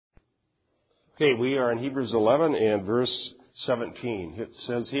Okay, we are in Hebrews 11 and verse 17. It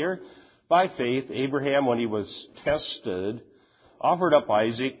says here, by faith, Abraham, when he was tested, offered up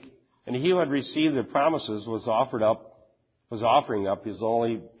Isaac, and he who had received the promises was offering up his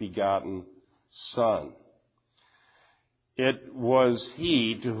only begotten son. It was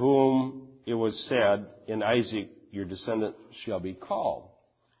he to whom it was said, in Isaac your descendant shall be called.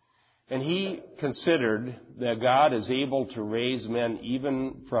 And he considered that God is able to raise men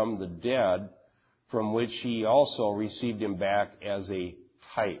even from the dead, from which he also received him back as a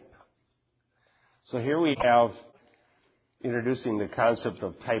type. So here we have introducing the concept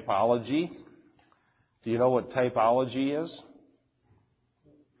of typology. Do you know what typology is?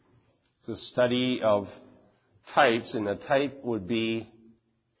 It's the study of types, and a type would be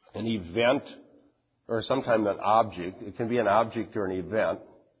an event or sometimes an object. It can be an object or an event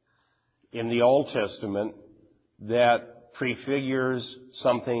in the Old Testament that prefigures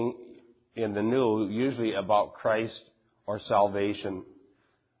something in the New, usually about Christ or salvation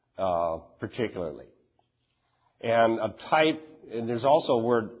particularly. And a type, and there's also a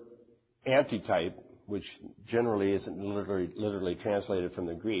word antitype, which generally isn't literally translated from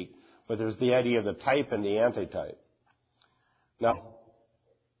the Greek, but there's the idea of the type and the antitype. Now,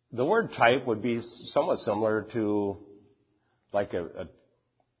 the word type would be somewhat similar to like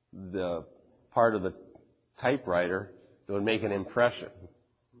the part of the typewriter that would make an impression.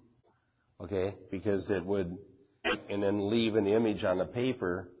 Okay? Because it would, and then leave an image on the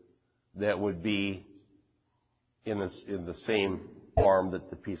paper that would be in the same form that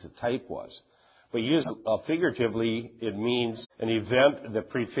the piece of type was. But used figuratively, it means an event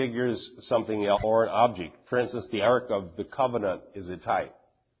that prefigures something else or an object. For instance, the Ark of the Covenant is a type.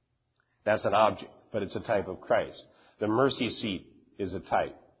 That's an object, but it's a type of Christ. The mercy seat is a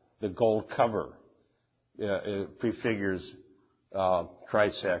type. The gold cover prefigures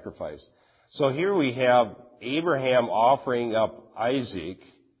Christ's sacrifice. So here we have Abraham offering up Isaac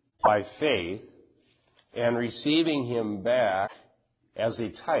by faith and receiving him back as a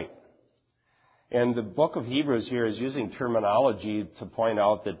type. And the book of Hebrews here is using terminology to point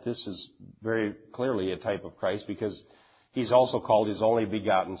out that this is very clearly a type of Christ because he's also called his only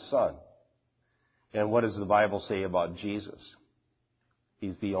begotten son. And what does the Bible say about Jesus?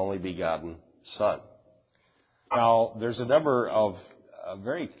 He's the only begotten son. Now, there's a number of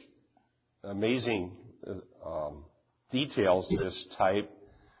very amazing details to this type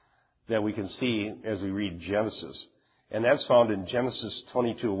that we can see as we read Genesis. And that's found in Genesis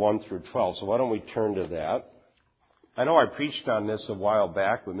 22, 1 through 12. So why don't we turn to that? I know I preached on this a while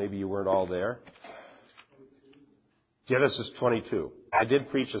back, but maybe you weren't all there. Genesis 22. I did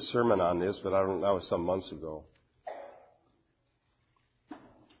preach a sermon on this, but that was some months ago.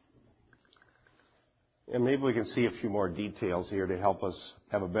 And maybe we can see a few more details here to help us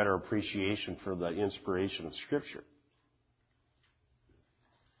have a better appreciation for the inspiration of Scripture.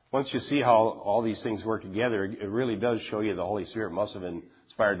 Once you see how all these things work together, it really does show you the Holy Spirit must have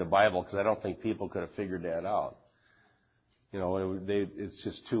inspired the Bible, because I don't think people could have figured that out. You know, it's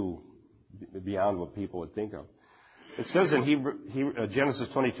just too beyond what people would think of. It says in Genesis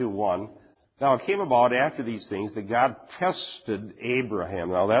 22:1, now it came about after these things that God tested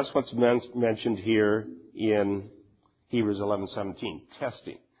Abraham. Now that's what's mentioned here in Hebrews 11:17,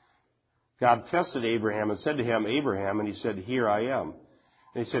 testing. God tested Abraham and said to him, Abraham, and he said, here I am.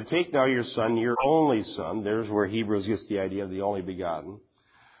 And he said, take now your son, your only son, there's where Hebrews gets the idea of the only begotten,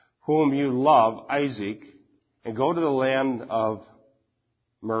 whom you love, Isaac, and go to the land of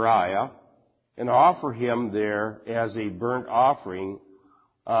Moriah, and offer him there as a burnt offering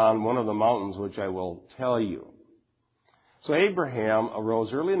on one of the mountains which I will tell you. So Abraham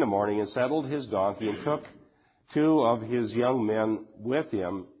arose early in the morning and saddled his donkey and took 2 of his young men with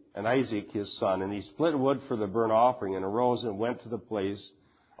him and Isaac his son, and he split wood for the burnt offering and arose and went to the place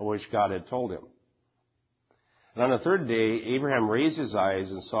of which God had told him. And on the 3rd day, Abraham raised his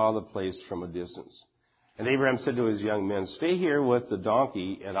eyes and saw the place from a distance. And Abraham said to his young men, stay here with the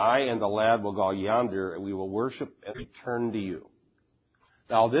donkey, and I and the lad will go yonder, and we will worship and return to you.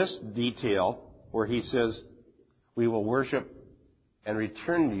 Now this detail, where he says, we will worship and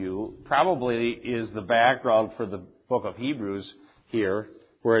return to you, probably is the background for the book of Hebrews here,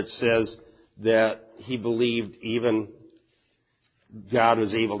 where it says that he believed even God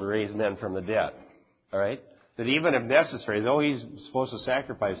was able to raise men from the dead. All right? That even if necessary, though he's supposed to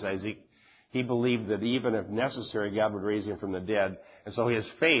sacrifice Isaac, he believed that even if necessary, God would raise him from the dead. And so his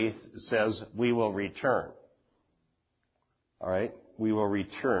faith says, we will return. All right? We will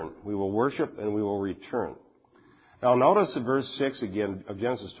return. We will worship and we will return. Now notice in verse 6 again of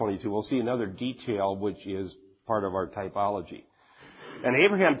Genesis 22, we'll see another detail which is part of our typology. And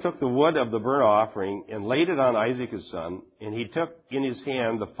Abraham took the wood of the burnt offering and laid it on Isaac his son, and he took in his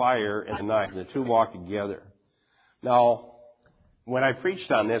hand the fire and the knife, and the two walked together. Now, when I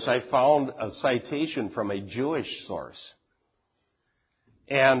preached on this, I found a citation from a Jewish source,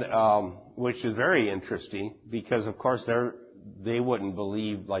 and which is very interesting because, of course, they wouldn't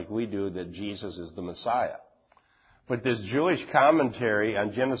believe like we do that Jesus is the Messiah. But this Jewish commentary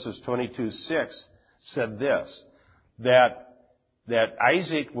on Genesis 22:6 said this, that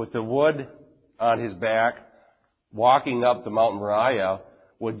Isaac with the wood on his back walking up the Mount Moriah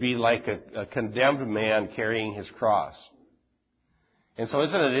would be like a condemned man carrying his cross. And so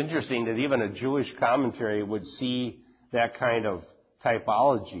isn't it interesting that even a Jewish commentary would see that kind of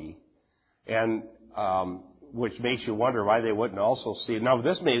typology, and which makes you wonder why they wouldn't also see it. Now,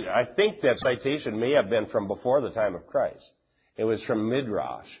 I think that citation may have been from before the time of Christ. It was from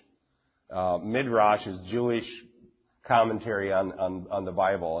Midrash. Midrash is Jewish commentary on the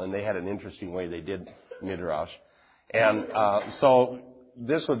Bible, and they had an interesting way they did Midrash. And so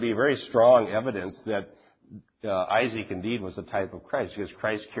this would be very strong evidence that Isaac indeed was a type of Christ, because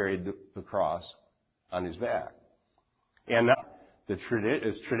Christ carried the cross on his back. And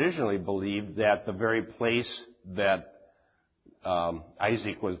it's traditionally believed that the very place that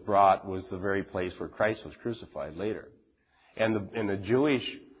Isaac was brought was the very place where Christ was crucified later. And the Jewish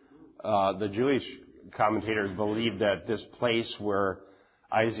commentators believe that this place where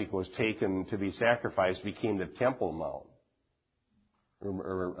Isaac was taken to be sacrificed became the Temple Mount.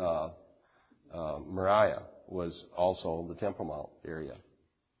 Moriah was also the Temple Mount area.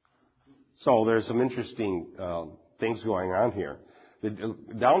 So there's some interesting things going on here,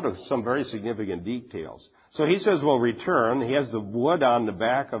 down to some very significant details. So he says, well, return. He has the wood on the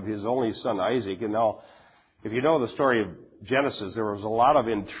back of his only son Isaac. And now, if you know the story of Genesis, there was a lot of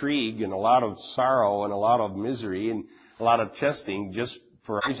intrigue and a lot of sorrow and a lot of misery and a lot of testing just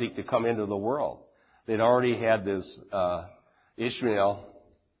for Isaac to come into the world. They'd already had this Ishmael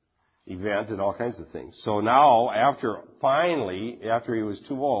event and all kinds of things. So now, after he was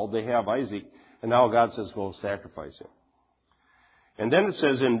too old, they have Isaac, and now God says, go sacrifice him. And then it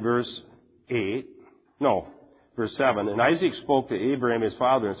says in verse 7, and Isaac spoke to Abraham his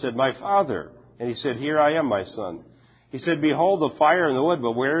father and said, my father. And he said, here I am, my son. He said, behold the fire and the wood,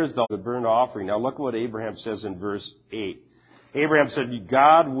 but where is the burnt offering? Now look what Abraham says in verse 8. Abraham said,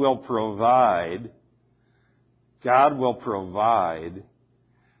 God will provide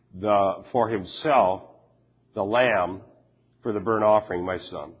for himself the lamb for the burnt offering, my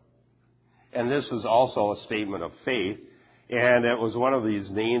son. And this was also a statement of faith. And it was one of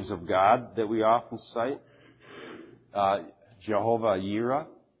these names of God that we often cite. Jehovah Yireh,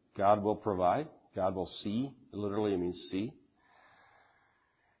 God will provide. God will see. Literally, it means see.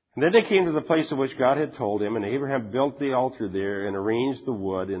 And then they came to the place of which God had told him, and Abraham built the altar there and arranged the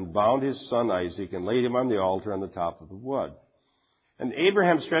wood and bound his son Isaac and laid him on the altar on the top of the wood. And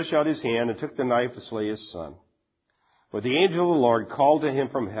Abraham stretched out his hand and took the knife to slay his son. But the angel of the Lord called to him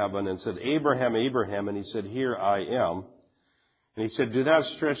from heaven and said, Abraham, Abraham. And he said, here I am. And he said, do not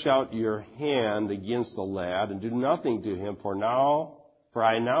stretch out your hand against the lad and do nothing to him,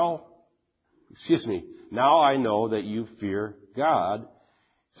 now I know that you fear God,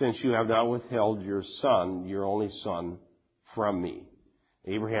 since you have not withheld your son, your only son, from me.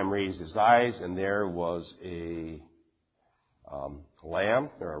 Abraham raised his eyes, and there was a lamb,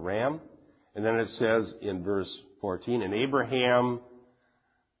 or a ram. And then it says in verse 14, and Abraham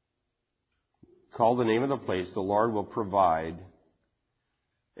called the name of the place, the Lord will provide,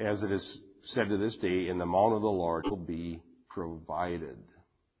 as it is said to this day, in the mount of the Lord will be provided.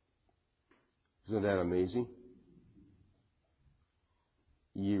 Isn't that amazing?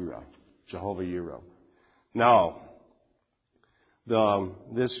 Yireh, Jehovah Yireh. Now,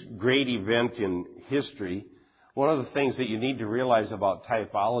 this great event in history, one of the things that you need to realize about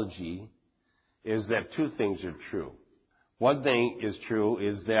typology is that two things are true. One thing is true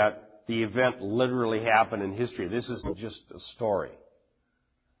is that the event literally happened in history. This isn't just a story.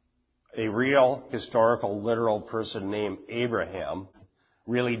 A real, historical, literal person named Abraham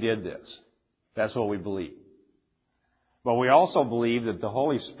really did this. That's what we believe. But we also believe that the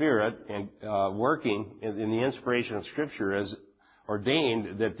Holy Spirit, working in the inspiration of Scripture, has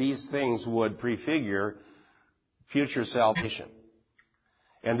ordained that these things would prefigure future salvation.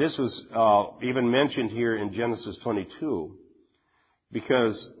 And this was even mentioned here in Genesis 22,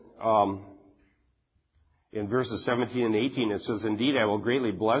 because in verses 17 and 18 it says, indeed, I will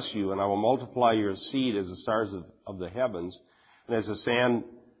greatly bless you, and I will multiply your seed as the stars of the heavens, and as the sand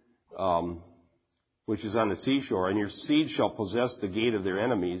which is on the seashore, and your seed shall possess the gate of their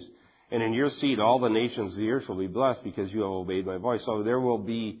enemies, And in your seed, all the nations of the earth will be blessed because you have obeyed my voice. So there will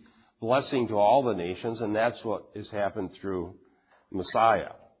be blessing to all the nations, and that's what has happened through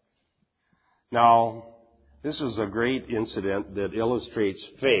Messiah. Now, this is a great incident that illustrates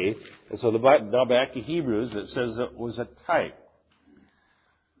faith. And so now back to Hebrews, it says it was a type.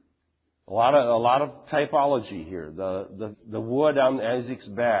 A lot of typology here. The wood on Isaac's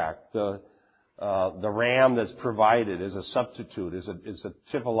back, the ram that's provided as a substitute, is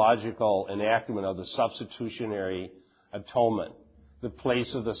a typological enactment of the substitutionary atonement, the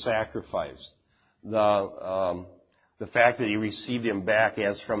place of the sacrifice, the fact that he received him back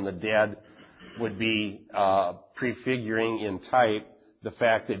as from the dead would be prefiguring in type the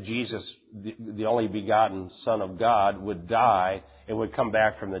fact that Jesus, the only begotten Son of God, would die and would come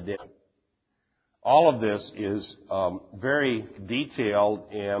back from the dead. All of this is very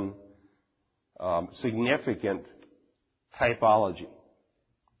detailed and significant typology.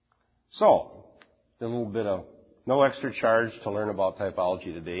 So, a little bit of no extra charge to learn about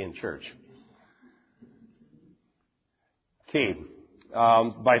typology today in church. Okay.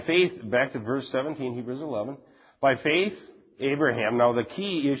 By faith, back to verse 17, Hebrews 11. By faith, Abraham. Now the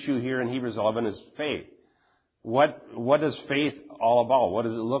key issue here in Hebrews 11 is faith. What is faith all about? What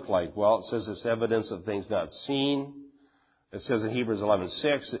does it look like? Well, it says it's evidence of things not seen. It says in Hebrews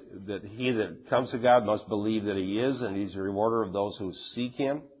 11:6 that he that comes to God must believe that he is, and he's a rewarder of those who seek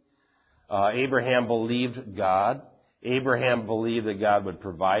him. Abraham believed God. Abraham believed that God would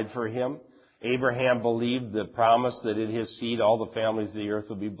provide for him. Abraham believed the promise that in his seed all the families of the earth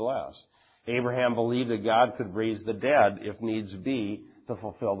would be blessed. Abraham believed that God could raise the dead, if needs be, to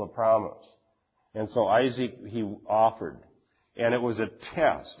fulfill the promise. And so Isaac he offered. And it was a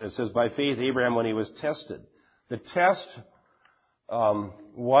test. It says, by faith Abraham, when he was tested. The test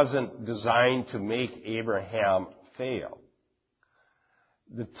wasn't designed to make Abraham fail.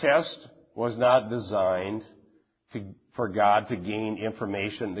 The test was not designed for God to gain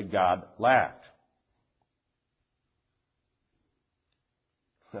information that God lacked.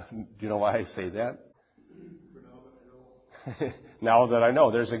 Do you know why I say that? Now that I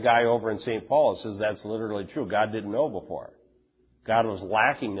know. There's a guy over in St. Paul that says that's literally true. God didn't know before. God was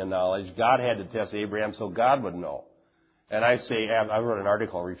lacking the knowledge. God had to test Abraham so God would know. And I say, I wrote an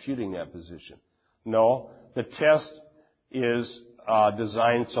article refuting that position. No, the test is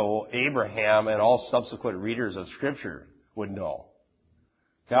designed so Abraham and all subsequent readers of Scripture would know.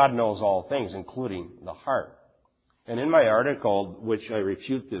 God knows all things, including the heart. And in my article, which I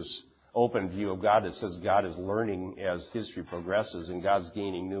refute this open view of God that says God is learning as history progresses and God's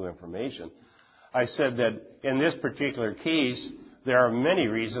gaining new information, I said that in this particular case, there are many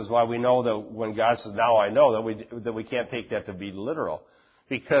reasons why we know that when God says, now I know, that we can't take that to be literal.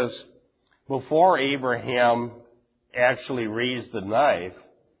 Because before Abraham actually raised the knife,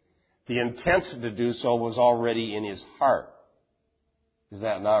 the intent to do so was already in his heart. Is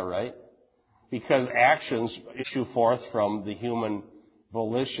that not right? Because actions issue forth from the human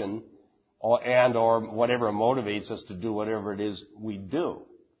volition or whatever motivates us to do whatever it is we do.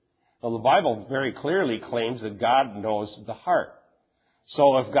 Well, the Bible very clearly claims that God knows the heart.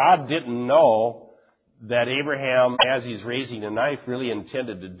 So if God didn't know that Abraham, as he's raising a knife, really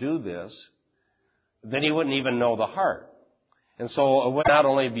intended to do this, then he wouldn't even know the heart. And so it would not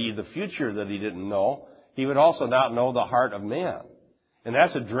only be the future that he didn't know, he would also not know the heart of man. And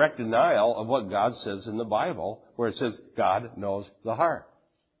that's a direct denial of what God says in the Bible, where it says God knows the heart.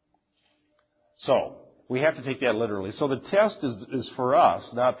 So we have to take that literally. So the test is for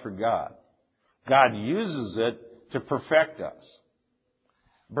us, not for God. God uses it to perfect us.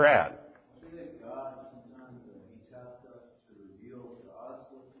 Brad. I think God sometimes He tests us to reveal to us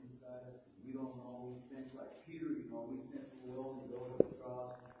what's inside us. We don't know. We think like Peter, we think we're willing to go to the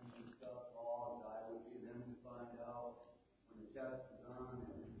cross and do stuff, all die with you, then we find out when the test is on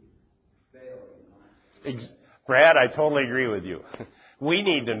and fail. Brad, I totally agree with you. We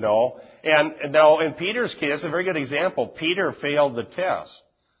need to know. And now in Peter's case, it's a very good example. Peter failed the test.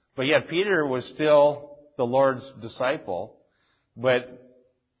 But yet Peter was still the Lord's disciple. But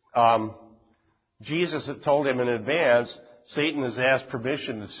Jesus had told him in advance, Satan has asked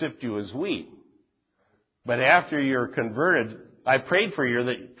permission to sift you as wheat. But after you're converted, I prayed for you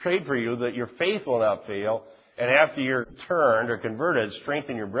that your faith will not fail. And after you're turned or converted,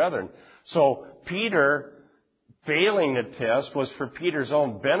 strengthen your brethren. So Peter failing the test was for Peter's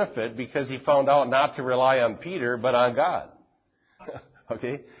own benefit because he found out not to rely on Peter but on God.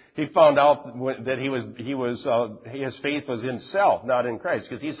 Okay? He found out that his faith was in self, not in Christ.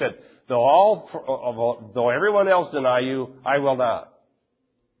 Because he said, though everyone else deny you, I will not.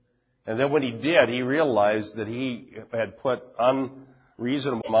 And then when he did, he realized that he had put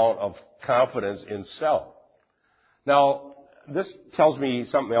reasonable amount of confidence in self. Now, this tells me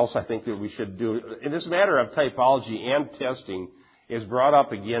something else I think that we should do. In this matter of typology and testing is brought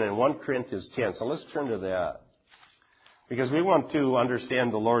up again in 1 Corinthians 10. So let's turn to that. Because we want to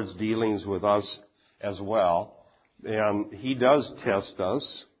understand the Lord's dealings with us as well. And He does test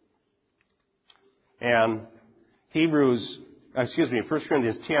us. And 1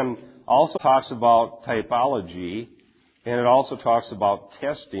 Corinthians 10 also talks about typology, and it also talks about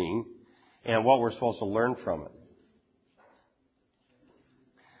testing and what we're supposed to learn from it.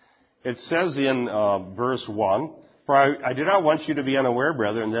 It says in verse 1, "For I do not want you to be unaware,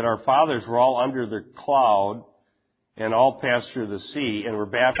 brethren, that our fathers were all under the cloud and all passed through the sea and were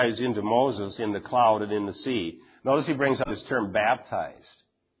baptized into Moses in the cloud and in the sea." Notice he brings up this term baptized.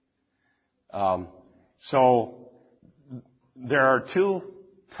 So there are two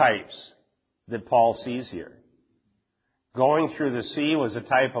types that Paul sees here. Going through the sea was a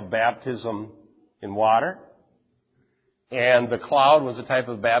type of baptism in water, and the cloud was a type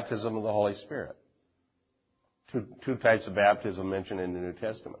of baptism of the Holy Spirit. Two types of baptism mentioned in the New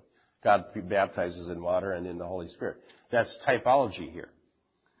Testament. God baptizes in water and in the Holy Spirit. That's typology here.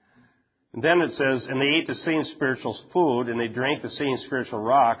 And then it says, "And they ate the same spiritual food, and they drank the same spiritual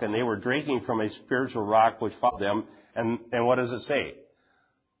rock, and they were drinking from a spiritual rock which followed them." And what does it say?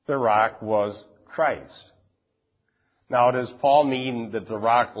 The rock was Christ. Now, does Paul mean that the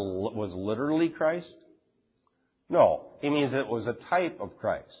rock was literally Christ? No. He means it was a type of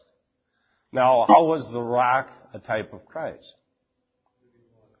Christ. Now, how was the rock a type of Christ?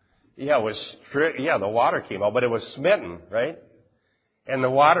 Yeah, it was the water came out, but it was smitten, right? And the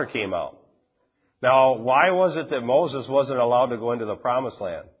water came out. Now, why was it that Moses wasn't allowed to go into the promised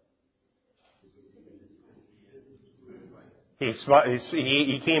land?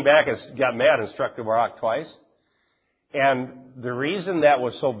 He came back and got mad and struck the rock twice. And the reason that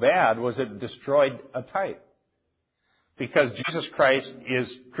was so bad was it destroyed a type. Because Jesus Christ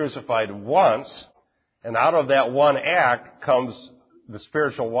is crucified once, and out of that one act comes the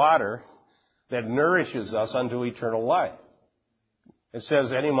spiritual water that nourishes us unto eternal life. It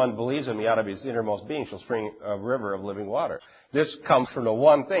says, "Anyone believes in me, out of his innermost being shall spring a river of living water." This comes from the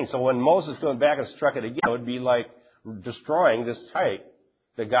one thing. So when Moses went back and struck it again, it would be like destroying this type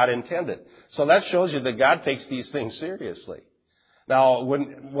that God intended. So that shows you that God takes these things seriously. Now,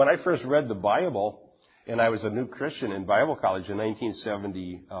 when I first read the Bible, and I was a new Christian in Bible college in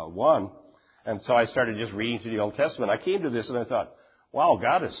 1971, and so I started just reading through the Old Testament, I came to this and I thought, wow,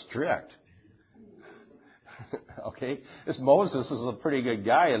 God is strict. Okay? This Moses is a pretty good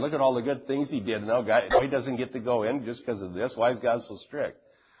guy, and look at all the good things he did. No, he doesn't get to go in just because of this. Why is God so strict?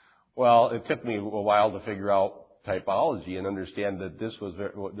 Well, it took me a while to figure out typology and understand that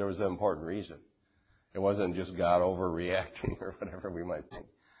there was an important reason. It wasn't just God overreacting or whatever we might think.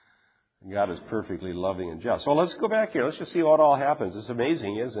 God is perfectly loving and just. So let's go back here. Let's just see what all happens. It's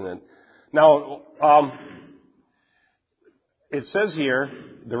amazing, isn't it? Now, it says here,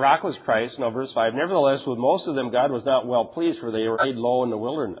 the rock was Christ. Now, verse 5, "Nevertheless, with most of them God was not well pleased, for they were laid low in the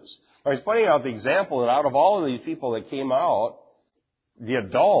wilderness." Now, he's pointing out the example that out of all of these people that came out, the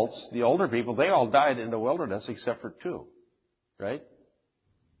adults, the older people, they all died in the wilderness except for two, right?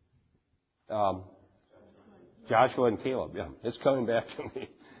 Joshua and Caleb. Yeah, it's coming back to me.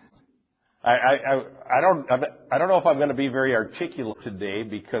 I don't know if I'm going to be very articulate today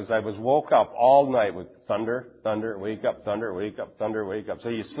because I was woke up all night with thunder, wake up, thunder, wake up, thunder, wake up. So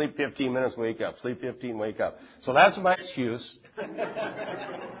you sleep 15 minutes, wake up, sleep 15, wake up. So that's my excuse.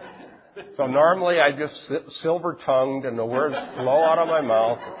 So normally I just sit silver-tongued and the words flow out of my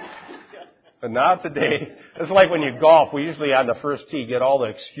mouth. But not today. It's like when you golf. We usually on the first tee get all the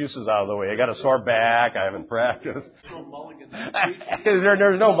excuses out of the way. I got a sore back. I haven't practiced.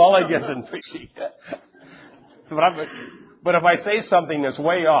 There's no mulligans in preaching. But if I say something that's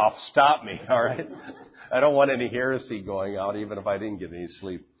way off, stop me, all right? I don't want any heresy going out, even if I didn't get any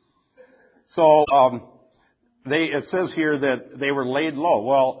sleep. So it says here that they were laid low.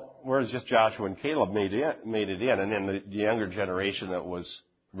 Well, whereas just Joshua and Caleb made it in, and then the younger generation that was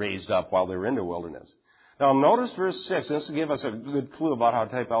raised up while they were in the wilderness. Now notice verse 6. This will give us a good clue about how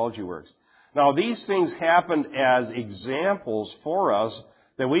typology works. Now these things happened as examples for us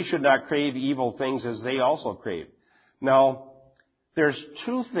that we should not crave evil things as they also crave. Now, there's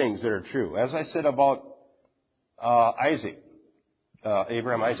two things that are true. As I said about Abraham,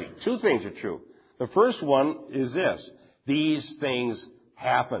 Isaac. Two things are true. The first one is this. These things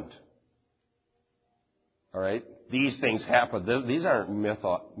happened. All right? These things happened. These aren't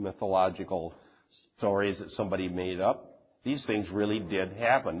mythological stories that somebody made up. These things really did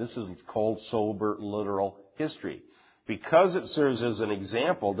happen. This is cold, sober, literal history. Because it serves as an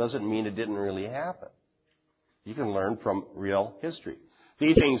example doesn't mean it didn't really happen. You can learn from real history.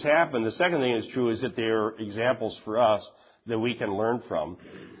 These things happen. The second thing that's true is that they are examples for us that we can learn from.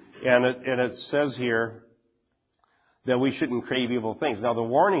 And it says here that we shouldn't crave evil things. Now the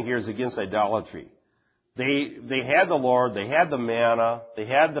warning here is against idolatry. They had the Lord, they had the manna, they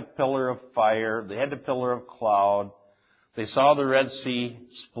had the pillar of fire, they had the pillar of cloud, they saw the Red Sea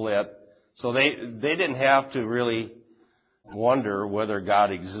split, so they didn't have to really wonder whether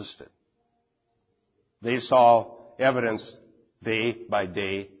God existed. They saw evidence day by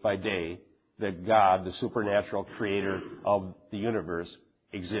day by day that God, the supernatural creator of the universe,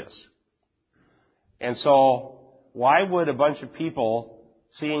 exists. And so, why would a bunch of people,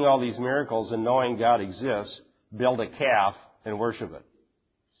 seeing all these miracles and knowing God exists, build a calf and worship it?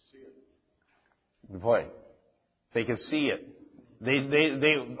 Good point. They could see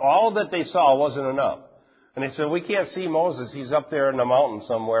it. All that they saw wasn't enough. And they said, we can't see Moses. He's up there in the mountain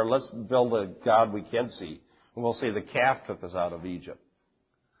somewhere. Let's build a God we can see. And we'll say the calf took us out of Egypt.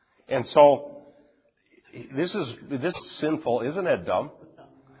 And so, this is sinful. Isn't that dumb?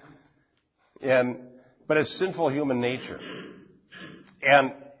 But it's sinful human nature.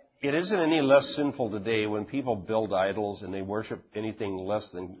 And it isn't any less sinful today when people build idols and they worship anything less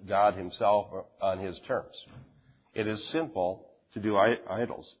than God himself on his terms. It is sinful to do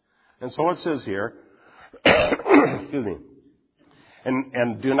idols. And so it says here, excuse me,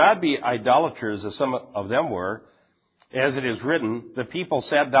 and do not be idolaters as some of them were, as it is written, the people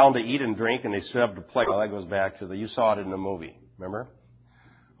sat down to eat and drink and they stood up to play. Well, that goes back to you saw it in the movie, remember?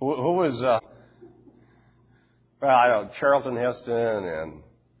 Who was, I don't know, Charlton Heston and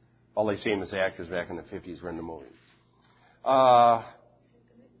all these famous actors back in the 50s were in the movie.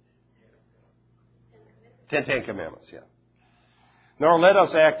 Ten Commandments, yeah. Nor let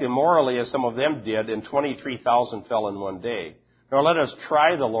us act immorally as some of them did, and 23,000 fell in one day. Nor let us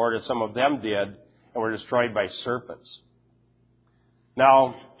try the Lord as some of them did, and were destroyed by serpents.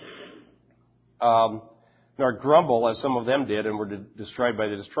 Now, nor grumble as some of them did, and were destroyed by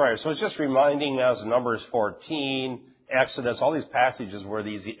the destroyer. So it's just reminding us, Numbers 14, Exodus, all these passages where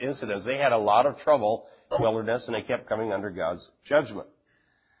these incidents, they had a lot of trouble in the wilderness, and they kept coming under God's judgment.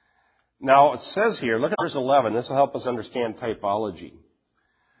 Now, it says here, look at verse 11. This will help us understand typology.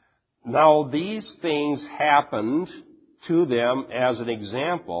 Now, these things happened to them as an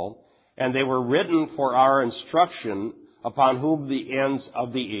example, and they were written for our instruction, upon whom the ends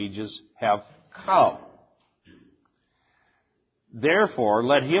of the ages have come. Therefore,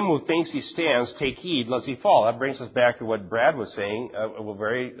 let him who thinks he stands take heed lest he fall. That brings us back to what Brad was saying, a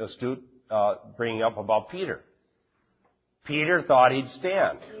very astute bringing up about Peter. Peter thought he'd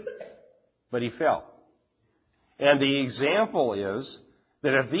stand, but he fell. And the example is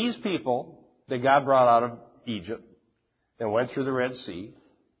that if these people that God brought out of Egypt and went through the Red Sea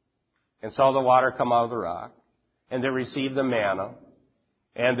and saw the water come out of the rock, and they received the manna,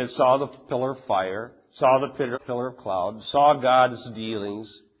 and they saw the pillar of fire, saw the pillar of cloud, saw God's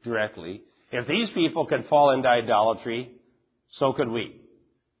dealings directly, if these people could fall into idolatry, so could we.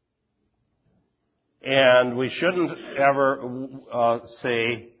 And we shouldn't ever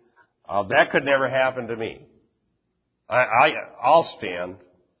say, that could never happen to me. I'll stand.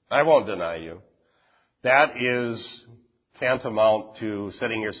 I won't deny you. That is tantamount to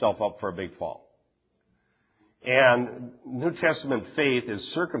setting yourself up for a big fall. And New Testament faith is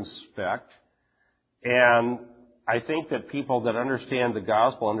circumspect, and I think that people that understand the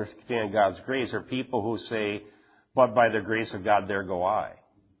gospel, understand God's grace, are people who say, but by the grace of God, there go I.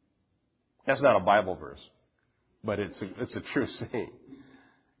 That's not a Bible verse, but it's a true saying.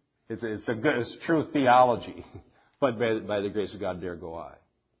 It's true theology. But by the grace of God, there go I.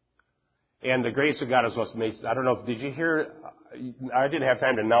 And the grace of God is what makes, I don't know, did you hear, I didn't have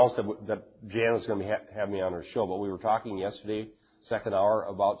time to announce that Jan was going to have me on her show, but we were talking yesterday, second hour,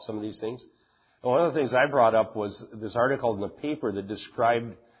 about some of these things. And one of the things I brought up was this article in the paper that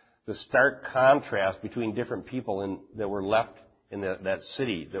described the stark contrast between different people that were left in that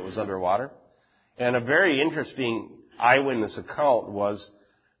city that was underwater. And a very interesting eyewitness account was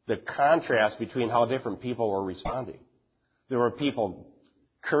the contrast between how different people were responding. There were people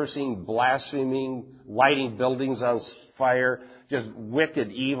cursing, blaspheming, lighting buildings on fire, just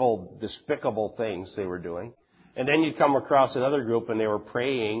wicked, evil, despicable things they were doing. And then you'd come across another group and they were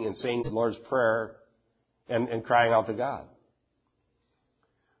praying and saying the Lord's Prayer and crying out to God.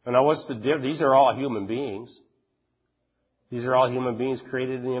 And now what's the difference? These are all human beings. These are all human beings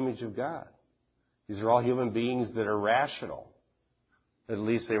created in the image of God. These are all human beings that are rational. At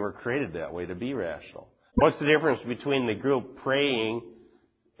least they were created that way, to be rational. What's the difference between the group praying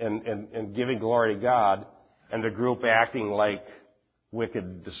and giving glory to God and the group acting like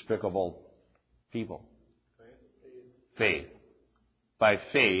wicked, despicable people? Faith. By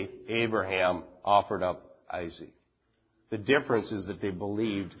faith, Abraham offered up Isaac. The difference is that they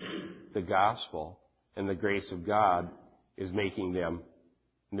believed the gospel, and the grace of God is making them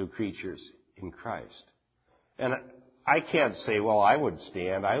new creatures in Christ. And I can't say, well, I would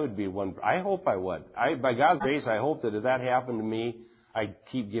stand. I would be one. I hope I would. By God's grace, I hope that if that happened to me, I'd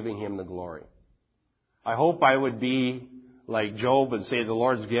keep giving Him the glory. I hope I would be like Job and say, the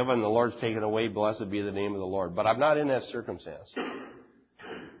Lord's given, the Lord's taken away, blessed be the name of the Lord. But I'm not in that circumstance.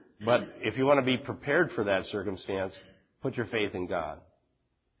 But if you want to be prepared for that circumstance, put your faith in God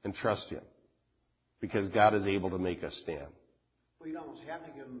and trust Him, because God is able to make us stand. Well, you'd almost have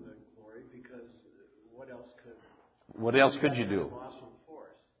to give Him the glory, because what else could you do? Awesome force.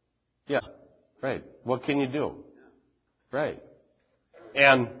 Yeah, right. What can you do? Yeah. Right.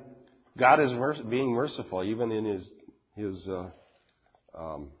 And God is being merciful, even in His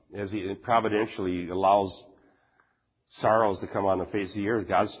as He providentially allows sorrows to come on the face of the earth.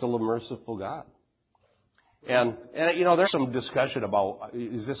 God's still a merciful God. And there's some discussion about,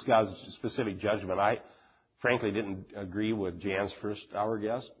 is this God's specific judgment? I frankly didn't agree with Jan's first hour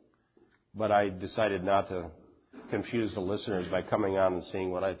guest, but I decided not to confuse the listeners by coming on and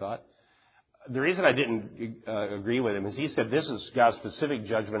saying what I thought. The reason I didn't agree with him is he said this is God's specific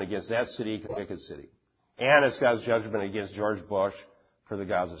judgment against that city, wicked city. And it's God's judgment against George Bush for the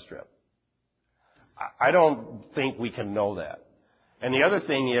Gaza Strip. I don't think we can know that. And the other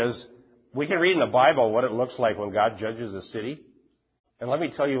thing is, we can read in the Bible what it looks like when God judges a city. And let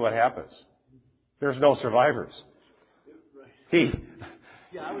me tell you what happens. There's no survivors. They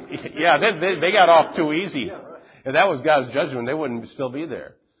got off too easy. If that was God's judgment, they wouldn't still be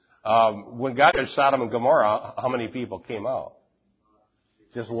there. When God judged Sodom and Gomorrah, how many people came out?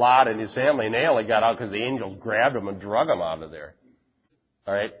 Just Lot and his family, and they only got out because the angels grabbed them and drug them out of there.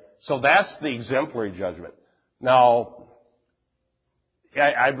 All right? So that's the exemplary judgment. Now,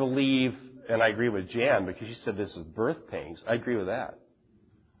 I believe, and I agree with Jan, because she said this is birth pangs. I agree with that.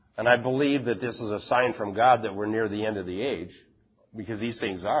 And I believe that this is a sign from God that we're near the end of the age, because these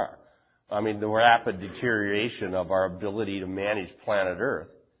things are. I mean, the rapid deterioration of our ability to manage planet Earth.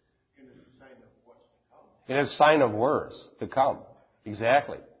 And it's a sign of worse to come.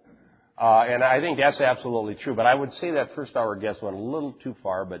 Exactly. And I think that's absolutely true. But I would say that first hour guest went a little too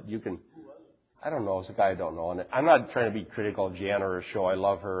far, but you can, I don't know, it's a guy I don't know. And I'm not trying to be critical of Jan or her show. I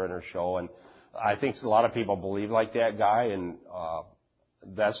love her and her show. And I think a lot of people believe like that guy, and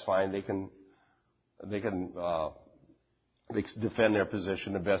that's fine. They can defend their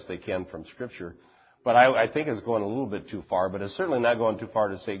position the best they can from Scripture. But I think it's going a little bit too far, but it's certainly not going too far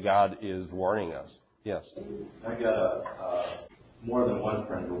to say God is warning us. Yes? I got more than one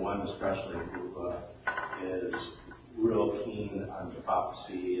friend, but one especially, who is real keen on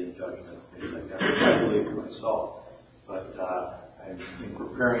prophecy and judgment and things like that, which I believe for myself. But I'm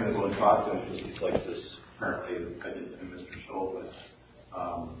preparing to go and talk to him, because he's like this, apparently, I didn't miss Mr. Show,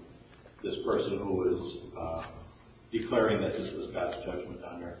 but this person who was declaring that this was God's judgment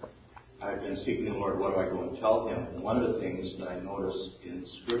on earth. I've been seeking the Lord, what do I go and tell him? And one of the things that I notice in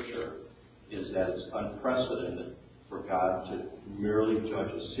Scripture is that it's unprecedented for God to merely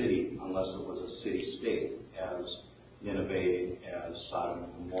judge a city unless it was a city-state, as Nineveh, as Sodom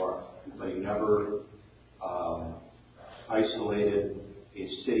and Gomorrah. But He never isolated a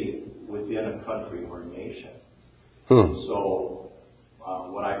city within a country or a nation. So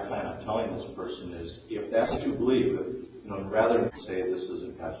what I plan on telling this person is, if that's what you believe, rather than say this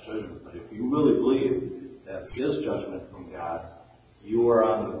isn't God's judgment, but if you really believe that it is judgment from God, you are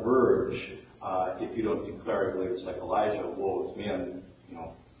on the verge, if you don't declare, I believe it's like Elijah, woe is man,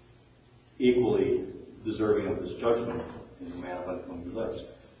 equally deserving of this judgment in the man of whom he lives,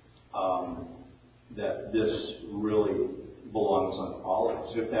 that this really belongs on all of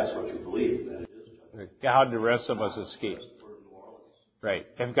us, if that's what you believe, that it is judgment. How did the rest of us escape? Right.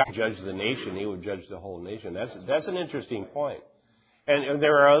 If God judged the nation, He would judge the whole nation. That's an interesting point. And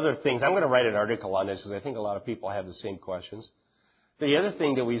there are other things. I'm going to write an article on this, because I think a lot of people have the same questions. The other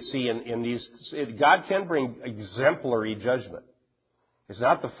thing that we see in these, God can bring exemplary judgment. It's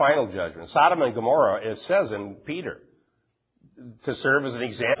not the final judgment. Sodom and Gomorrah, it says in Peter, to serve as an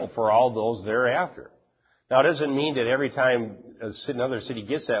example for all those thereafter. Now, it doesn't mean that every time another city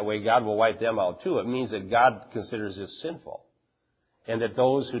gets that way, God will wipe them out too. It means that God considers this sinful, and that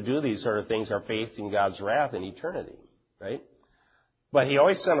those who do these sort of things are facing God's wrath in eternity, right? But He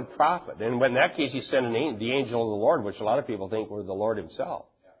always sent a prophet. And in that case, He sent the angel of the Lord, which a lot of people think were the Lord Himself.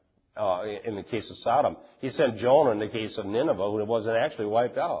 In the case of Sodom. He sent Jonah in the case of Nineveh, who wasn't actually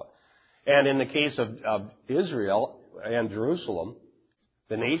wiped out. And in the case of Israel and Jerusalem,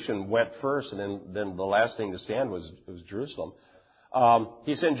 the nation went first, and then the last thing to stand was Jerusalem.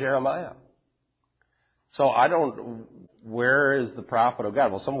 He sent Jeremiah. So where is the prophet of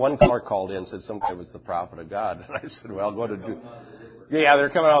God? Well, one caller called in and said somebody was the prophet of God. And I said, well, go to... Yeah, they're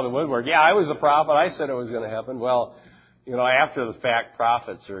coming out of the woodwork. Yeah, I was the prophet. I said it was going to happen. Well, after the fact,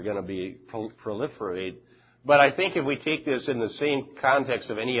 prophets are going to be proliferate. But I think if we take this in the same context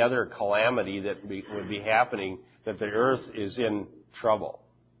of any other calamity that would be happening, that the earth is in trouble.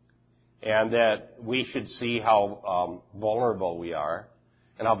 And that we should see how vulnerable we are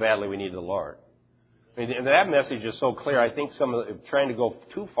and how badly we need the Lord. I mean, that message is so clear. I think trying to go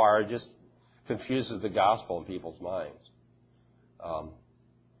too far just confuses the gospel in people's minds.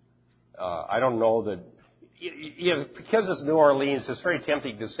 I don't know that, because it's New Orleans, it's very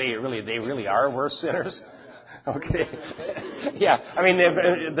tempting to say they really are worse sinners. Okay. Yeah. I mean,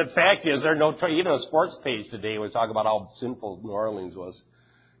 the fact is, even a sports page today was talking about how sinful New Orleans was.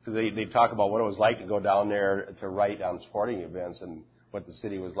 Because they talk about what it was like to go down there to write on sporting events and what the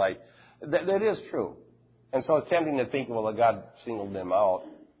city was like. That is true. And so it's tempting to think, well, God singled them out.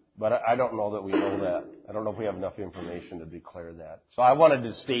 But I don't know that we know that. I don't know if we have enough information to declare that. So I wanted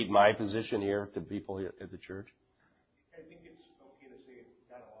to state my position here to people here at the church. I think it's okay to say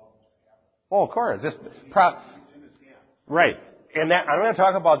God allowed this to happen. Oh, of course. Right. And I'm going to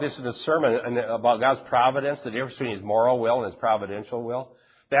talk about this in a sermon about God's providence, the difference between His moral will and His providential will.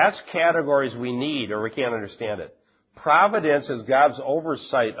 That's categories we need or we can't understand it. Providence is God's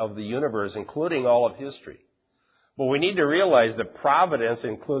oversight of the universe, including all of history. But we need to realize that providence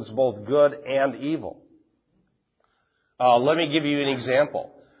includes both good and evil. Let me give you an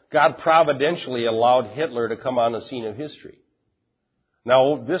example. God providentially allowed Hitler to come on the scene of history.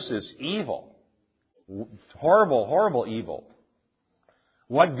 Now, this is evil. Horrible, horrible evil.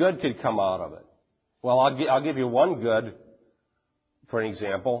 What good could come out of it? Well, I'll give you one good, for an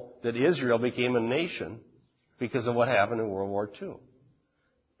example, that Israel became a nation because of what happened in World War II.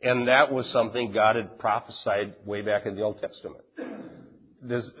 And that was something God had prophesied way back in the Old Testament.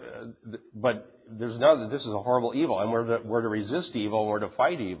 But this is a horrible evil, and we're to resist evil, and we're to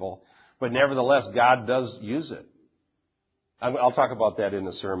fight evil. But nevertheless, God does use it. I'll talk about that in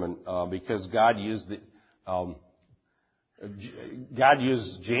the sermon because God used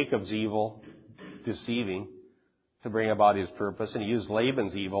Jacob's evil, deceiving, to bring about His purpose, and He used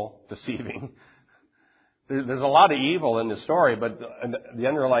Laban's evil, deceiving. There's a lot of evil in the story, but the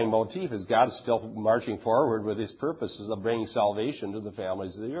underlying motif is God is still marching forward with His purposes of bringing salvation to the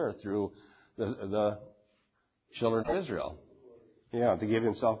families of the earth through the children of Israel. Yeah, to give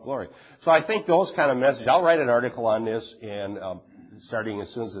Himself glory. So I think those kind of messages, I'll write an article on this, and starting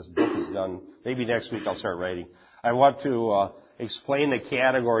as soon as this book is done, maybe next week I'll start writing. I want to explain the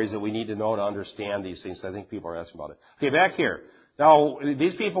categories that we need to know to understand these things. I think people are asking about it. Okay, back here. Now,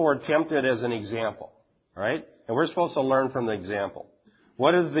 these people were tempted as an example. All right? And we're supposed to learn from the example.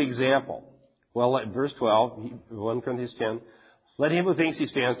 What is the example? Well, verse 12, 1 Corinthians 10, let him who thinks he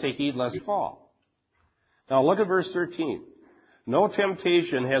stands take heed lest he fall. Now look at verse 13. No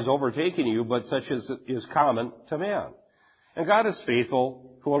temptation has overtaken you, but such as is common to man. And God is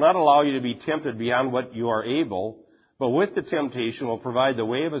faithful, who will not allow you to be tempted beyond what you are able, but with the temptation will provide the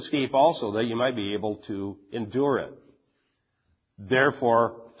way of escape also, that you might be able to endure it.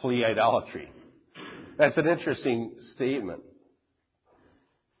 Therefore, flee idolatry. That's an interesting statement.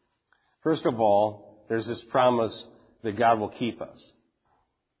 First of all, there's this promise that God will keep us.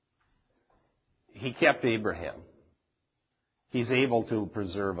 He kept Abraham. He's able to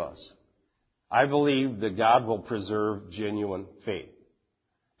preserve us. I believe that God will preserve genuine faith.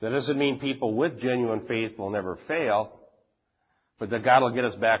 That doesn't mean people with genuine faith will never fail, but that God will get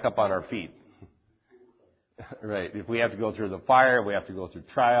us back up on our feet. Right. If we have to go through the fire, we have to go through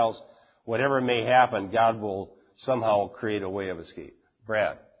trials, whatever may happen, God will somehow create a way of escape.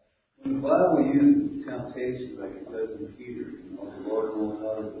 Brad. The Bible uses temptations, like it says in Peter, the Lord knows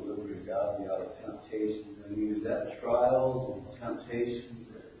how to deliver your godly out of temptations. I mean, is that trials and temptations?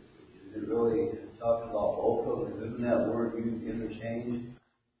 Is it really talking about both of them? Isn't that word used interchange?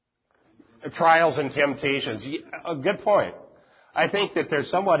 Trials and temptations. A good point. I think that they're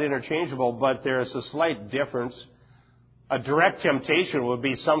somewhat interchangeable, but there's a slight difference. A direct temptation would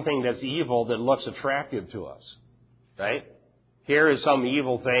be something that's evil that looks attractive to us, right? Here is some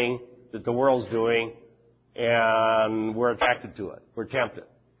evil thing that the world's doing, and we're attracted to it. We're tempted.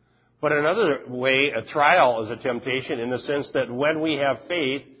 But another way, a trial is a temptation in the sense that when we have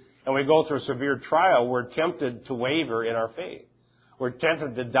faith and we go through a severe trial, we're tempted to waver in our faith. We're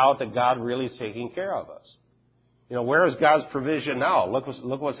tempted to doubt that God really is taking care of us. Where is God's provision now? Look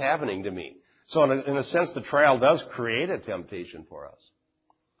what's happening to me. So in a sense, the trial does create a temptation for us.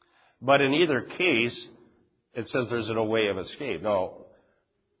 But in either case, it says there's a way of escape. Now,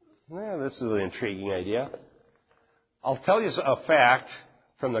 this is an intriguing idea. I'll tell you a fact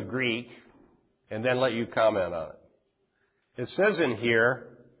from the Greek and then let you comment on it. It says in here,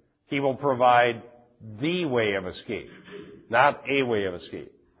 He will provide the way of escape, not a way of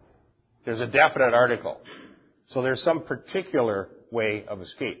escape. There's a definite article. So there's some particular way of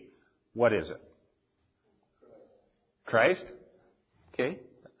escape. What is it? Christ? Okay.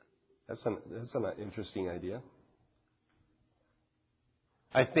 That's an interesting idea.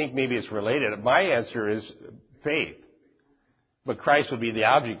 I think maybe it's related. My answer is faith. But Christ would be the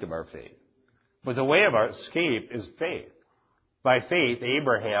object of our faith. But the way of our escape is faith. By faith,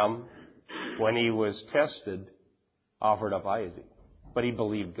 Abraham, when he was tested, offered up Isaac. But he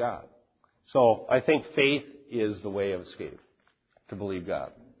believed God. So I think faith is the way of escape, to believe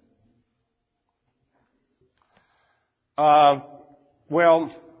God.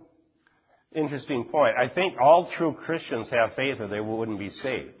 Well, interesting point. I think all true Christians have faith or they wouldn't be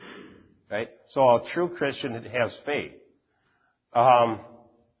saved. Right? So a true Christian has faith.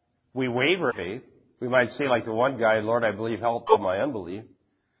 We waver faith. We might say like the one guy, Lord, I believe, help my unbelief.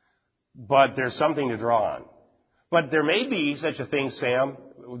 But there's something to draw on. But there may be such a thing, Sam,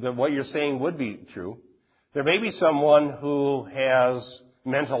 that what you're saying would be true. There may be someone who has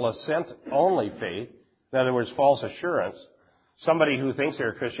mental assent only faith. In other words, false assurance. Somebody who thinks they're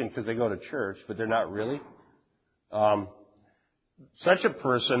a Christian because they go to church, but they're not really. Such a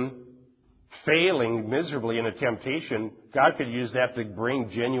person failing miserably in a temptation, God could use that to bring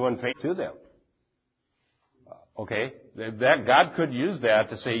genuine faith to them. Okay? That God could use that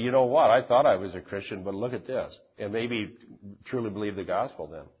to say, you know what, I thought I was a Christian, but look at this. And maybe truly believe the gospel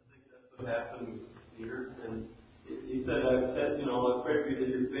then. I think that's what happened here. And he said, I pray for you that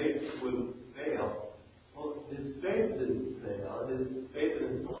your faith wouldn't fail. Well, his faith didn't fail. His faith in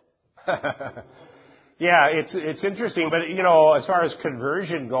himself. Yeah, it's interesting. But, as far as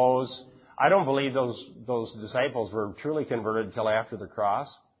conversion goes, I don't believe those disciples were truly converted until after the cross.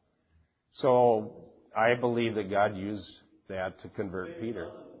 So I believe that God used that to convert Peter.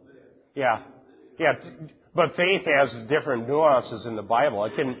 Yeah. But faith has different nuances in the Bible.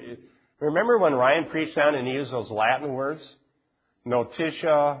 Remember when Ryan preached on and he used those Latin words?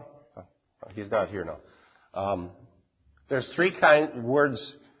 Notitia. He's not here now. There's three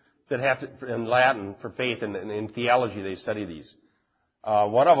words that have to, in Latin for faith, and in theology they study these.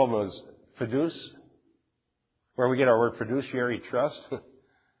 One of them was fiduce, where we get our word fiduciary trust.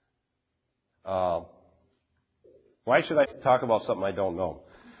 Why should I talk about something I don't know?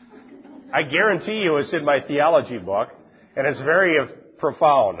 I guarantee you it's in my theology book, and it's very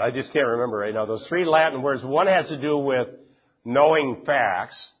profound. I just can't remember right now. Those three Latin words, one has to do with knowing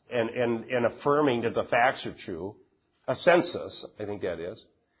facts and affirming that the facts are true. A census, I think that is.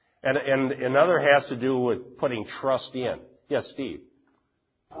 And another has to do with putting trust in. Yes, Steve.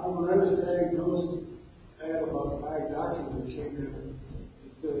 When I was diagnosed, I had about 5 doctors that came in and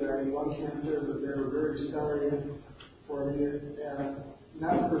said I had lung cancer, but they were very sorry for me. And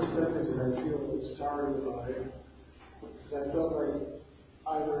not for a second did I feel sorry about it. Because I felt like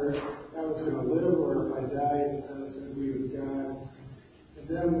either I was going to live or if I died, I was going to be with God. And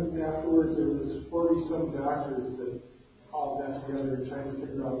then afterwards, there was 40-some doctors that all got together trying to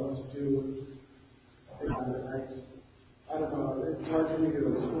figure out what to do. I don't know, it's hard for me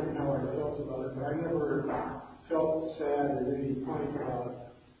to explain how I felt about it, but I never felt sad at any point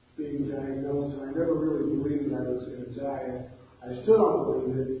about being diagnosed. I never really believed that I was going to die. I still don't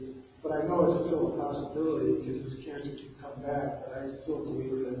believe it, but I know it's still a possibility because this cancer can come back, but I still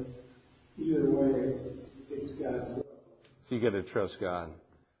believe that either way, it's God's will. So you got to trust God.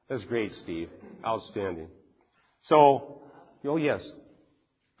 That's great, Steve. Outstanding. So, yes.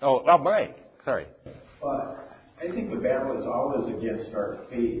 Mike. Sorry. I think the battle is always against our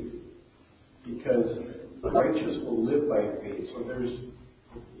faith, because the righteous will live by faith. So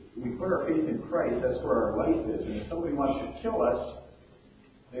we put our faith in Christ, that's where our life is. And if somebody wants to kill us,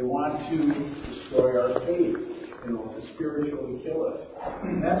 they want to destroy our faith, to spiritually kill us.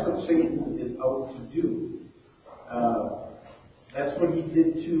 And that's what Satan is out to do. That's what he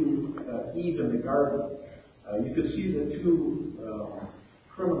did to Eve in the garden. You could see the two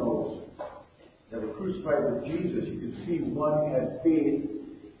criminals that were crucified with Jesus. You could see one had faith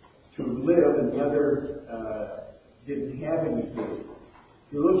to live and the other didn't have any faith.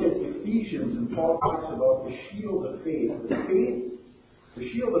 You look at Ephesians, and Paul talks about the shield of faith. The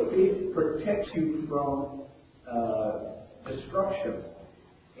shield of faith protects you from destruction.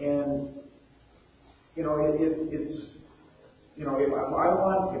 And it's, if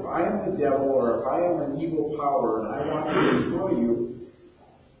I am the devil or if I am an evil power and I want to destroy you,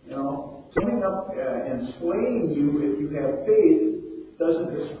 coming up and slaying you if you have faith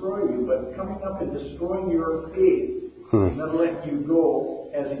doesn't destroy you, but coming up and destroying your faith and then letting you go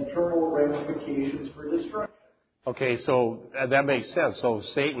has eternal ramifications for destruction. Okay, so that makes sense. So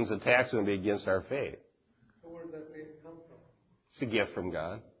Satan's attacks are going to be against our faith. So where does that faith come from? It's a gift from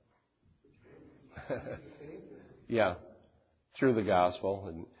God. Yeah, through the gospel.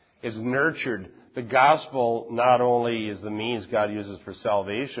 And it's nurtured. The gospel not only is the means God uses for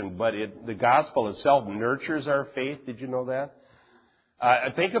salvation, but the gospel itself nurtures our faith. Did you know that?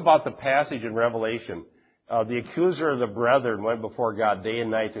 Think about the passage in Revelation. The accuser of the brethren went before God day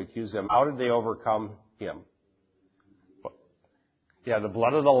and night to accuse them. How did they overcome him? Yeah, the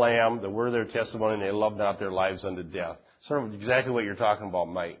blood of the Lamb, the word of their testimony, and they loved not their lives unto death. Sort of exactly what you're talking about,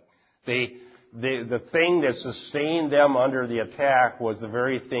 Mike. The thing that sustained them under the attack was the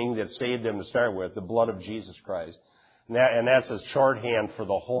very thing that saved them to start with, the blood of Jesus Christ. And that's a shorthand for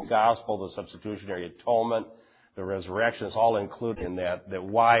the whole gospel, the substitutionary atonement, the resurrection. It's all included in that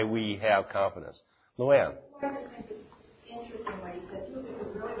why we have confidence. Luann. Well, I just think it's interesting what he said, too,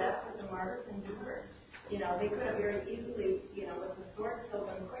 because really that's what the martyrs endured. They could have very easily, with the sword killed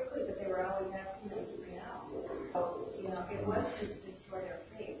them quickly, but they were always asking them to bring out. So, it was to destroy their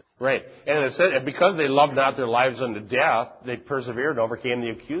faith. Right. And it said, because they loved not their lives unto death, they persevered and overcame the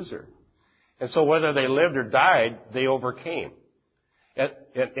accuser. And so whether they lived or died, they overcame.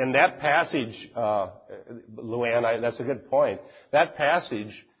 And that passage, Luann, that's a good point. That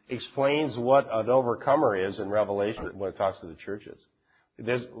passage explains what an overcomer is in Revelation when it talks to the churches.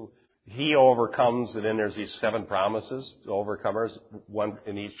 He overcomes, and then there's these 7 promises to overcomers. One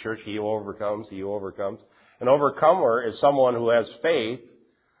in each church, he who overcomes, he who overcomes. An overcomer is someone who has faith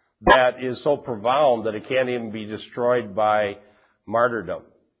that is so profound that it can't even be destroyed by martyrdom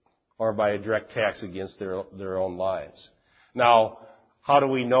or by a direct tax against their own lives. Now, how do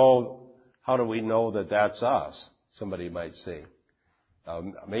we know that that's us? Somebody might say.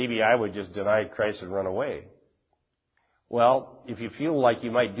 Maybe I would just deny Christ and run away. Well, if you feel like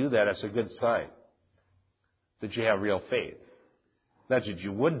you might do that, that's a good sign that you have real faith. Not that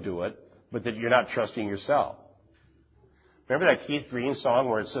you would do it, but that you're not trusting yourself. Remember that Keith Green song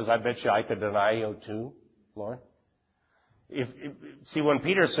where it says, I bet you I could deny you too, Lord? See, when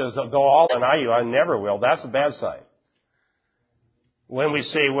Peter says, though all deny you, I never will, that's a bad sign. When we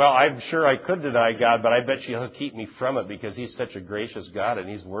say, well, I'm sure I could deny God, but I bet you He'll keep me from it because He's such a gracious God and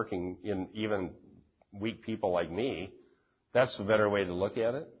He's working in even weak people like me, that's a better way to look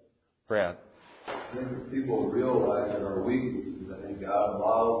at it. Brad. I think if people realize that our weaknesses, I think God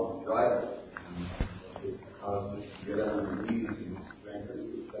allows and tries us. It causes us to get on our knees and strengthen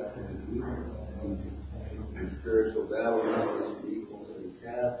us back into weakness. And the spiritual battle, none of us are equal to the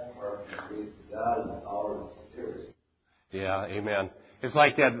task, apart from the grace of God and the power of the Spirit. Yeah, amen. It's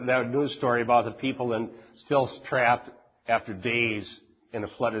like that news story about the people still trapped after days in a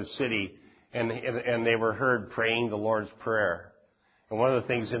flooded city, and they were heard praying the Lord's Prayer. And one of the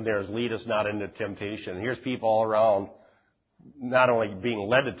things in there is, lead us not into temptation. And here's people all around not only being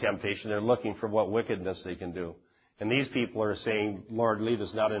led to temptation, they're looking for what wickedness they can do. And these people are saying, Lord, lead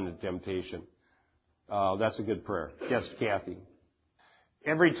us not into temptation. That's a good prayer. Yes, Kathy.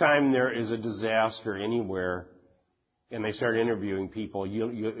 Every time there is a disaster anywhere, and they start interviewing people,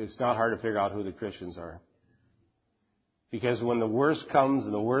 it's not hard to figure out who the Christians are. Because when the worst comes,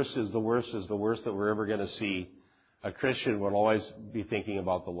 and the worst is the worst that we're ever going to see, a Christian will always be thinking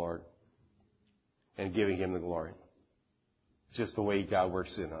about the Lord and giving Him the glory. It's just the way God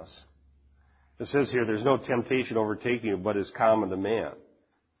works in us. It says here, there's no temptation overtaking you, but is common to man.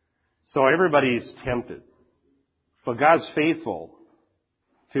 So everybody's tempted. But God's faithful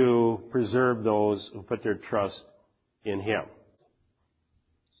to preserve those who put their trust in Him.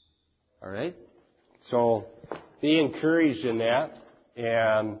 All right? So be encouraged in that.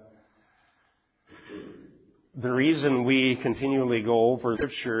 And the reason we continually go over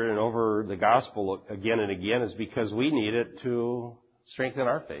Scripture and over the gospel again and again is because we need it to strengthen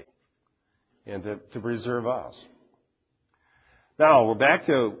our faith and to preserve us. Now, we're back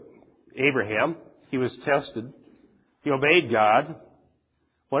to Abraham. He was tested. He obeyed God.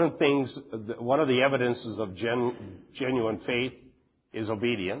 One of the evidences of genuine faith is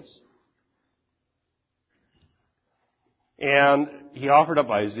obedience. And he offered up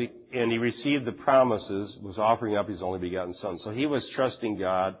Isaac, and he received the promises, was offering up his only begotten son. So he was trusting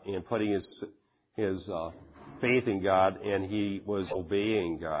God and putting his faith in God, and he was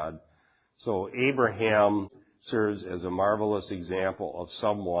obeying God. So Abraham serves as a marvelous example of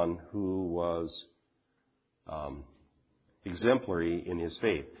someone who was exemplary in his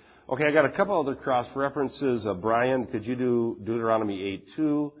faith. Okay, I got a couple other cross references. Brian, could you do Deuteronomy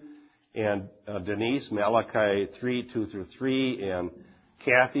 8:2, and Denise, Malachi 3:2-3, and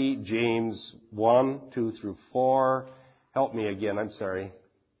Kathy, James 1:2-4. Help me again. I'm sorry.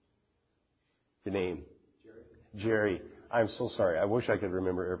 Your name? Jerry. I'm so sorry. I wish I could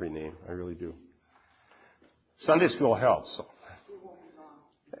remember every name. I really do. Sunday school helps. So.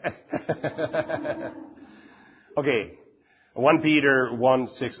 Okay. 1 Peter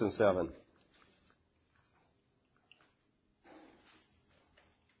 1:6-7.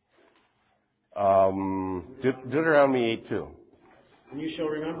 Deuteronomy 8:2. And you shall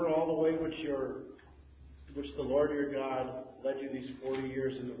remember all the way which the Lord your God led you these 40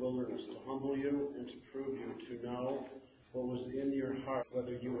 years in the wilderness, to humble you and to prove you, to know what was in your heart,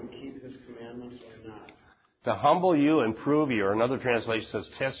 whether you would keep his commandments or not. To humble you and prove you, or another translation says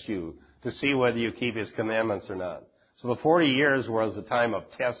test you, to see whether you keep his commandments or not. So the 40 years was a time of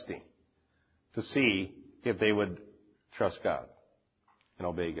testing, to see if they would trust God and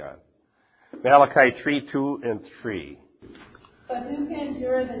obey God. Malachi 3:2-3. But who can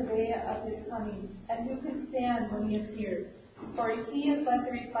endure the day of his coming, and who can stand when he appears? For he is like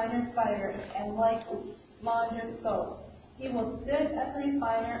the refiner's fire, and like launderer's soap. He will sit as a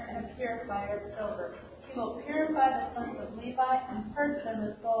refiner and a purifier of silver. He will purify the sons of Levi and purge them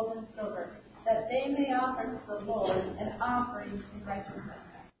with gold and silver, that they may offer to the Lord an offering in righteousness.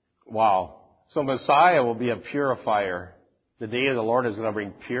 Wow. So Messiah will be a purifier. The day of the Lord is going to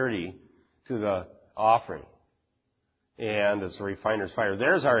bring purity to the offering. And it's a refiner's fire.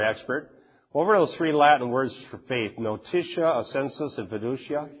 There's our expert. What were those 3 Latin words for faith? Notitia, assensus, and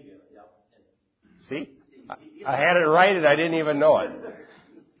fiducia? See? I had it right and I didn't even know it.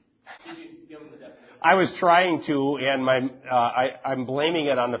 I was trying to, and I'm blaming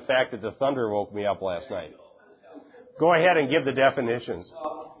it on the fact that the thunder woke me up last night. Go ahead and give the definitions.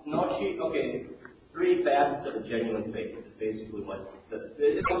 Okay, 3 facets of a genuine faith is basically what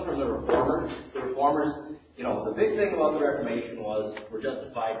it comes from the Reformers. The Reformers, the big thing about the Reformation was we're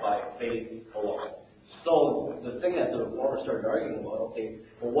justified by faith alone. So the thing that the Reformers started arguing about,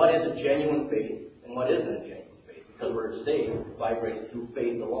 what is a genuine faith and what isn't a genuine faith? Because we're saved by grace through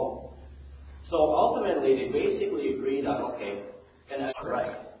faith alone. So ultimately, they basically agreed on, and that's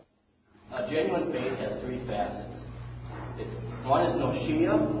right. A genuine faith has 3 facets. One is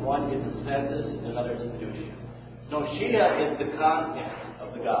notia, one is assensus, and another is fiducia. Notia is the content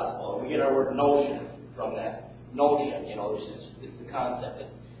of the gospel. We get our word notion from that. Notion, it's the concept.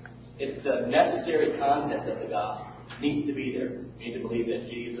 It's the necessary content of the gospel. It needs to be there. We need to believe that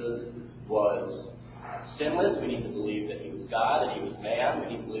Jesus was sinless. We need to believe that he was God, that he was man.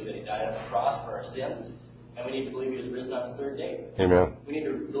 We need to believe that he died on the cross for our sins. And we need to believe he was risen on the 3rd day. Amen. We need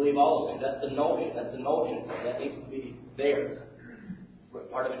to believe all those things. That's the notion. That's the notion. That needs to be there.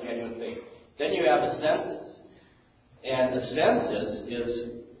 Part of a genuine faith. Then you have assensus. And assensus is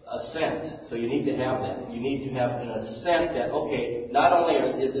assent. So you need to have that. You need to have an assent that, not only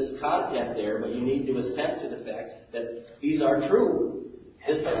is this content there, but you need to assent to the fact that these are true.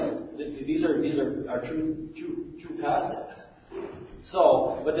 These are true concepts.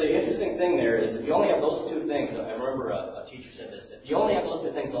 So, but the interesting thing there is, if you only have those 2 things, I remember a teacher said this, if you only have those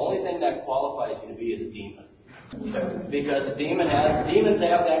 2 things, the only thing that qualifies you to be is a demon. Because demons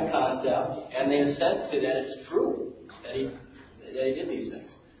have that concept, and they assent to that it's true, that he did these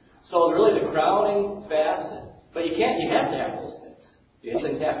things. So really the crowning facet, but you have to have those things. These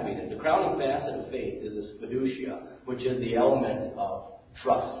things have to be there. The crowning facet of faith is this fiducia, which is the element of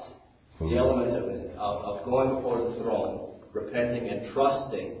trust. The element of going before the throne, repenting and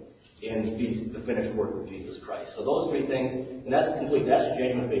trusting in the finished work of Jesus Christ. So those 3 things, and that's complete. That's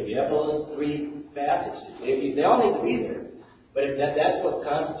genuine faith. You have those 3 facets. They all need to be there. But if that's what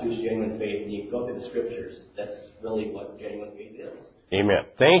constitutes genuine faith, and you go through the Scriptures, that's really what genuine faith is. Amen.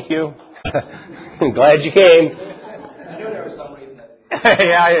 Thank you. I'm glad you came. I knew there was some reason that...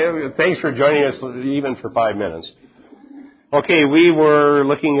 Yeah, thanks for joining us even for 5 minutes. Okay, we were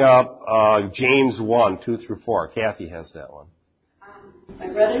looking up James 1:2-4. Kathy has that one. My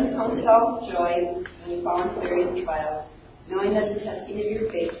brethren, count it all joy when you fall into various trials, knowing that the testing of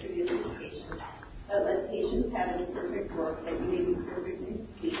your faith produces patience. But let patience have its perfect work, that you may be perfect and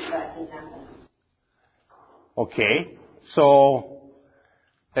complete, lacking nothing. Okay, so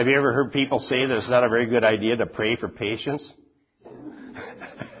have you ever heard people say that it's not a very good idea to pray for patience?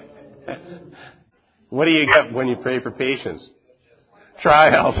 What do you get when you pray for patience?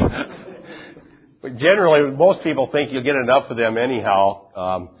 Trials. But generally, most people think you'll get enough of them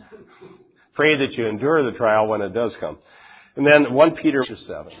anyhow. Pray that you endure the trial when it does come. And then 1 Peter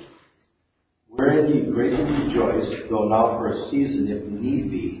 7. Wherein ye greatly rejoice, though now for a season, if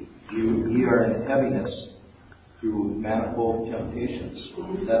need be, ye are in heaviness through manifold temptations,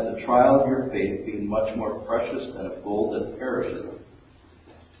 that the trial of your faith, being much more precious than of gold that perisheth,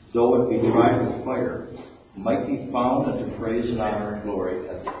 though it be tried with fire, might be found unto praise and honor and glory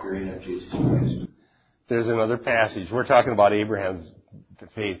at the appearing of Jesus Christ. There's another passage. We're talking about Abraham's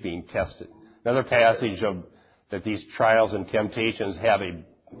faith being tested. Another passage of that these trials and temptations have a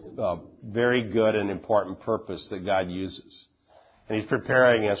very good and important purpose that God uses. And He's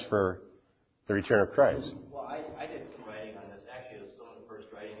preparing us for the return of Christ. Well, I did some writing on this. Actually, it was some of the first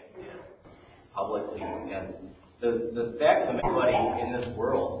writing I did publicly. And the fact that everybody in this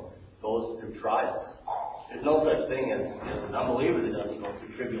world goes through trials. There's no such thing as an unbeliever that doesn't go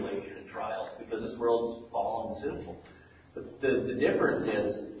through tribulation and trials, because this world's fallen and sinful. But the difference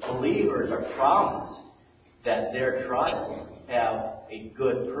is believers are promised that their trials have a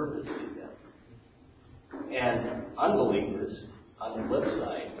good purpose to them. And unbelievers, on the flip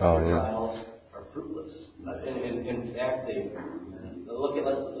side, their trials are fruitless. In fact, if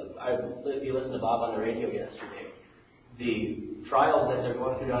you listen to Bob on the radio yesterday, the trials that they're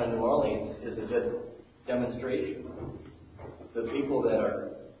going through down in New Orleans is a good demonstration. The people that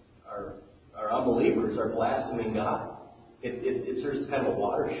are unbelievers are blaspheming God. It serves as kind of a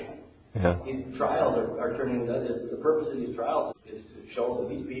watershed. Yeah. These trials are turning. The purpose of these trials is to show that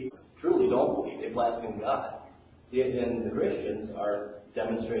these people truly don't believe. They blaspheme God. And the Christians are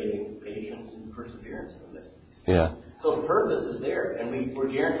demonstrating patience and perseverance in this. Yeah. So the purpose is there, and we're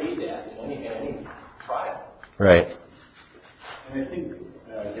guaranteed that in any trial. Right. And I think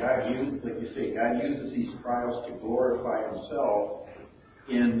God like you say, God uses these trials to glorify Himself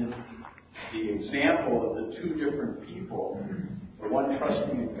in the example of the two different people. The one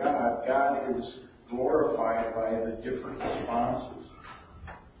trusting in God, God is glorified by the different responses.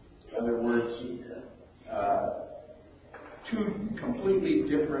 In other words, two completely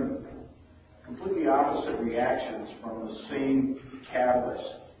different, completely opposite reactions from the same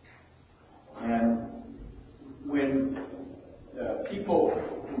catalyst. And when people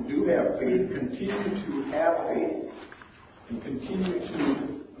who do have faith continue to have faith and continue to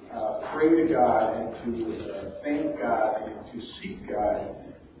pray to God and to thank God and to seek God,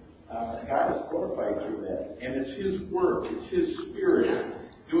 God is glorified through that. And it's His work, it's His Spirit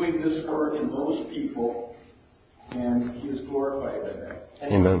doing this work in those people, and He is glorified by that.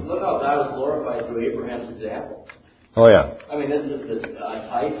 And Amen. Look how God was glorified through Abraham's example. Oh, yeah. I mean, this is the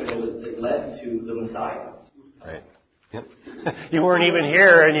type, and it led to the Messiah. Right. Yep. You weren't even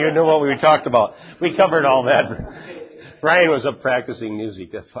here, and you knew what we talked about. We covered all that. Ryan was up practicing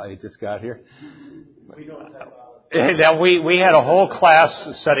music. That's why he just got here. We had a whole class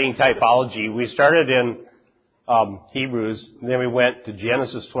studying typology. We started in Hebrews, and then we went to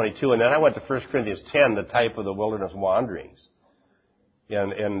Genesis 22, and then I went to 1 Corinthians 10, the type of the wilderness wanderings.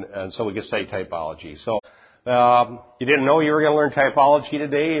 And so we could study typology. So you didn't know you were going to learn typology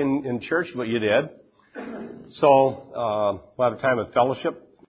today in church, but you did. So we'll have a time of fellowship.